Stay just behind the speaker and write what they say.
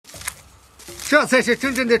这才是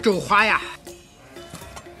真正的周华呀！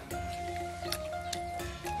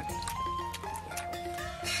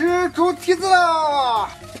吃猪蹄子了！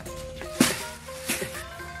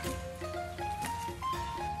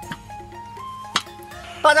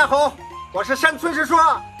大家好，我是山村师叔。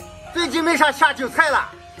最近没啥下酒菜了，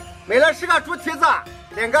买了10个猪蹄子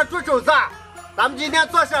，2个猪肘子。咱们今天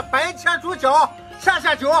做些白切猪脚，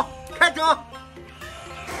下酒，开整。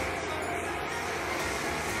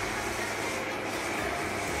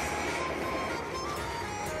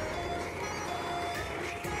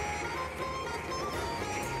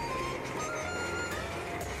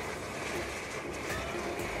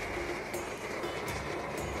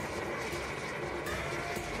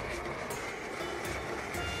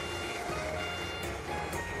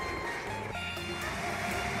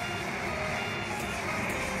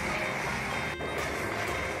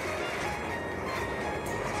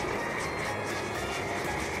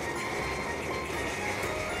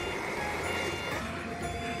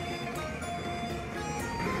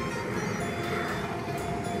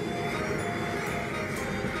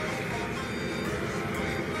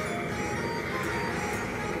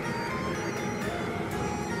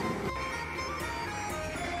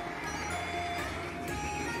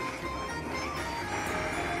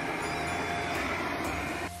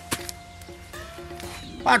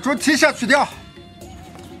把猪蹄下去掉，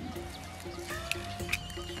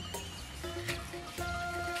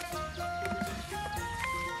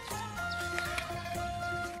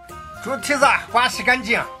猪蹄子刮洗干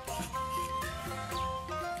净，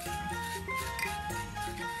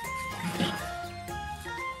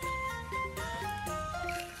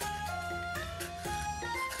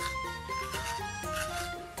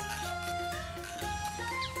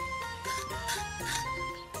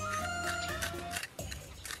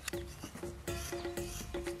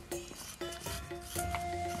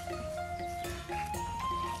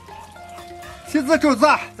蹄子肘子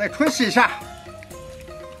再冲洗一下，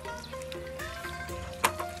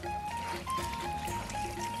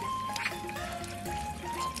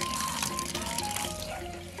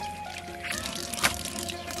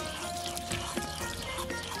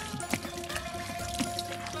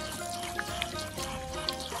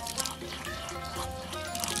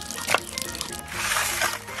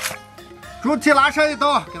猪蹄拉上一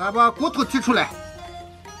刀，给它把骨头剔出来。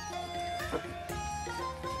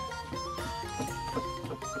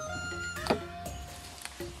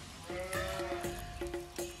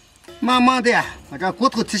慢慢的把这骨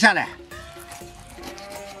头剔下来，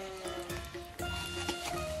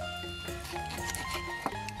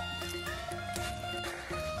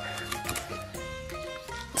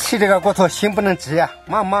剔这个骨头心不能急，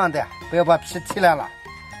慢慢的，不要把皮剔烂了。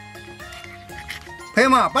朋友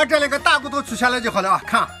们，把这2个大骨头取下来就好了啊！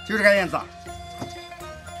看，就这个样子。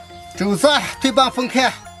肘子对半分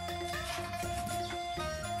开。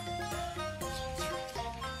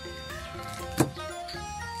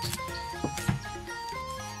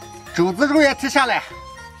肘子肉也剔下来，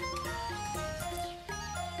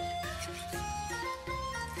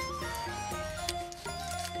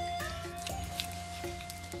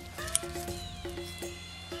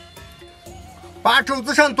把肘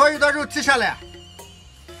子上多余的肉剔下来，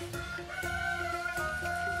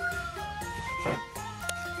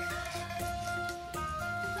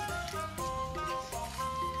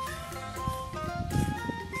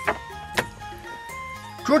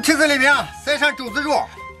猪蹄子里面塞上肘子肉。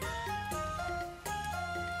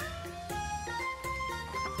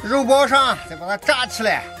肉包上再把它炸起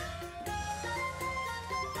来，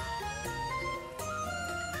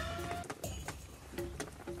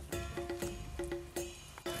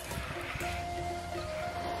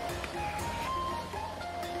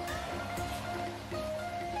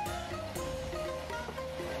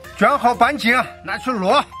卷好板筋，拿去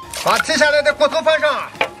卤。把剔下来的骨头放上，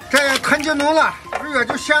这样汤就浓了，肉也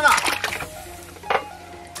就鲜了。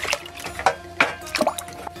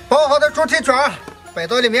包好的猪蹄卷摆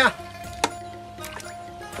到里面，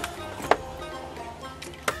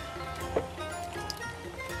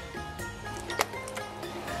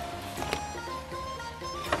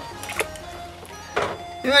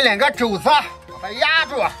用2个肘子把它压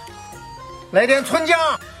住，来点葱姜、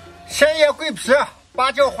鲜叶、桂皮、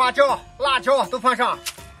八角、花椒、辣椒都放上，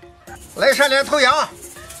来上2头羊。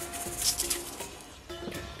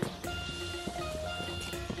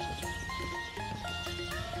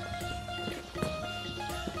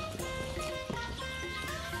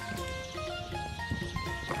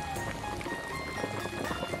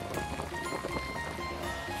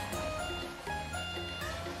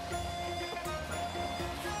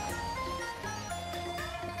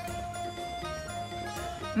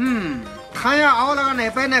汤也熬了个奶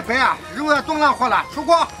白奶白啊，肉也冻烂活了，出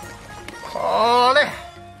锅。好嘞。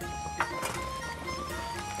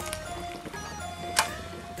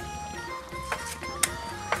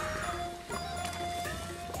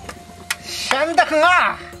咸得很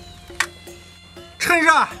啊！趁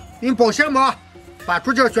热用保鲜膜把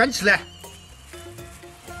猪脚卷起来。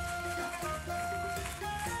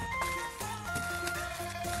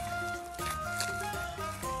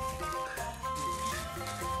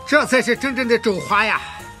这才是真正的肘花呀！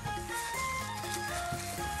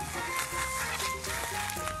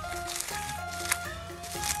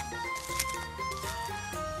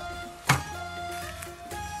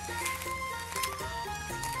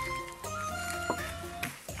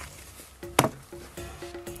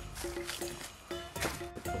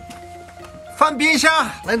放冰箱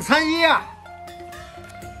冷藏1啊！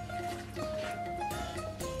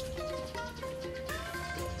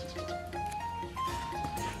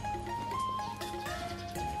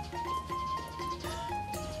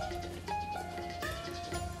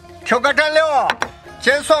调个蘸料，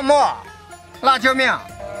煎蒜末、辣椒面，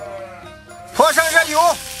泼上热油，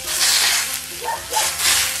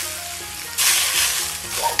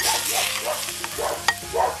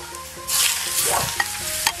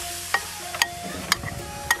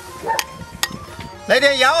来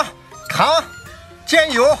点盐、糖、酱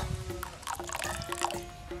油、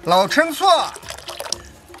老陈醋，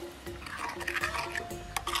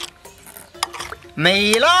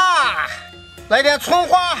美啦！来点葱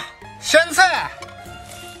花。咸菜，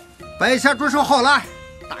白下猪手好了，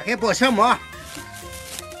打开保鲜膜，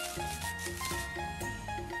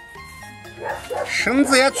绳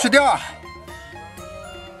子也去掉，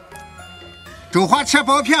肘花切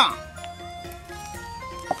薄片，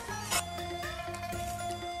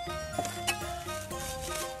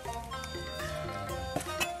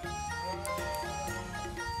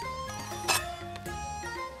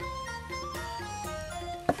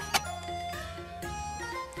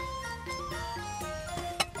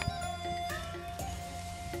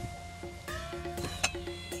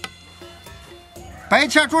白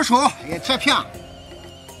切猪手也切片，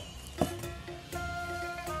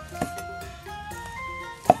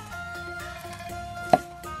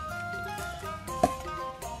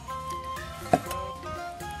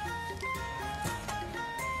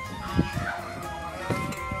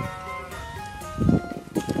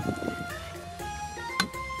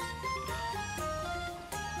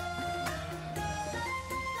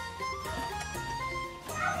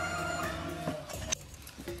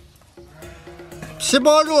皮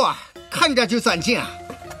包肉看着就攒劲啊！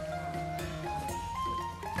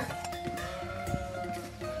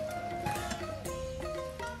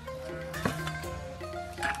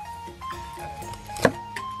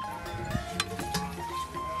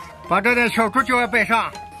把这点小猪脚也摆上，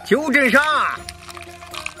就整上。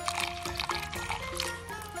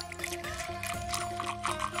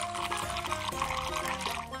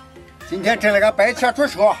今天蒸了个白切猪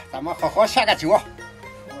手，咱们好好下个酒。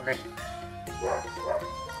来。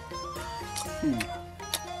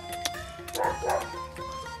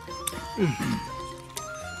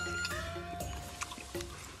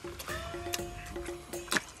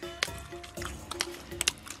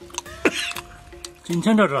今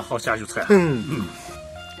天这好下酒菜。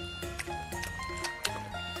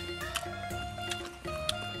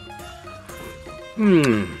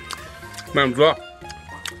满足，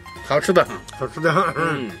好吃的很，好吃的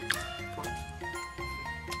很。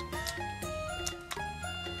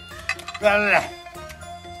来，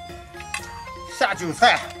下酒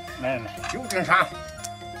菜，来，就整上。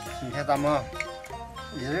今天咱们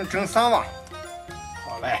一人整3碗。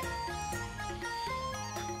好嘞。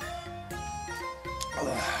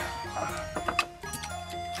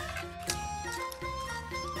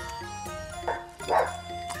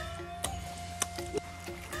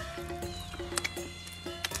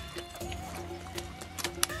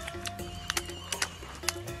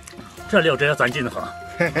这料汁也攒劲的很。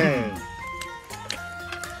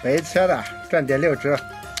白切的，蘸点料汁，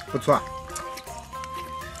不错。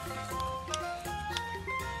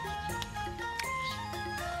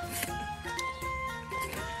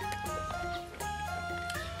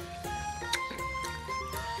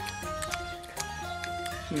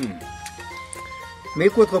没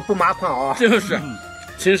骨头不麻烦啊！就是，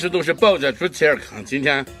平时都是抱着猪蹄儿啃，今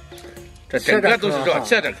天这整个都是说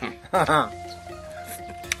切着啃。哈哈。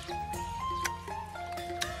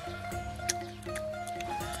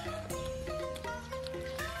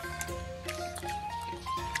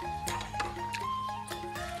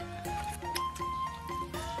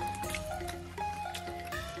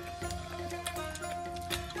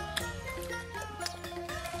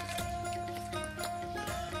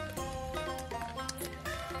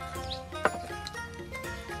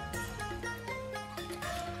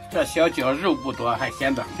这小椒肉不多，还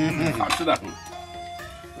咸的，好吃的很。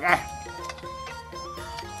来，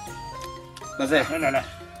老三，来，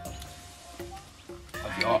好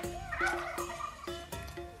椒。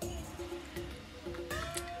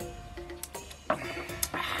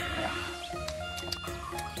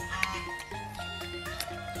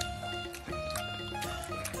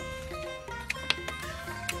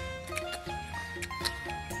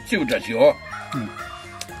就这椒，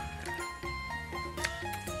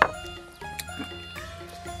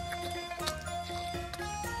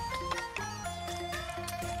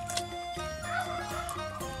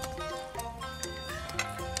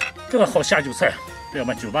这个好下酒菜，要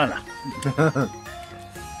不然就完了。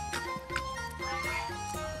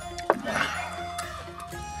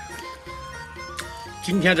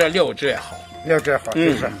今天这料汁也好，料汁好，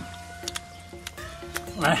就是。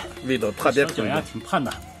哎，味道特别小鸭挺盼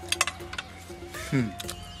的。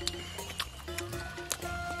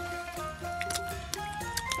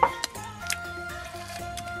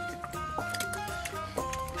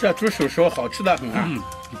这猪手烧好吃的很啊，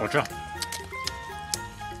好吃。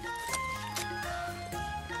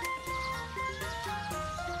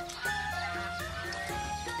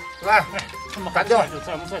来，这么干掉，就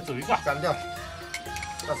咱们再走一个，干掉，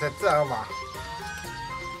这才这样吧。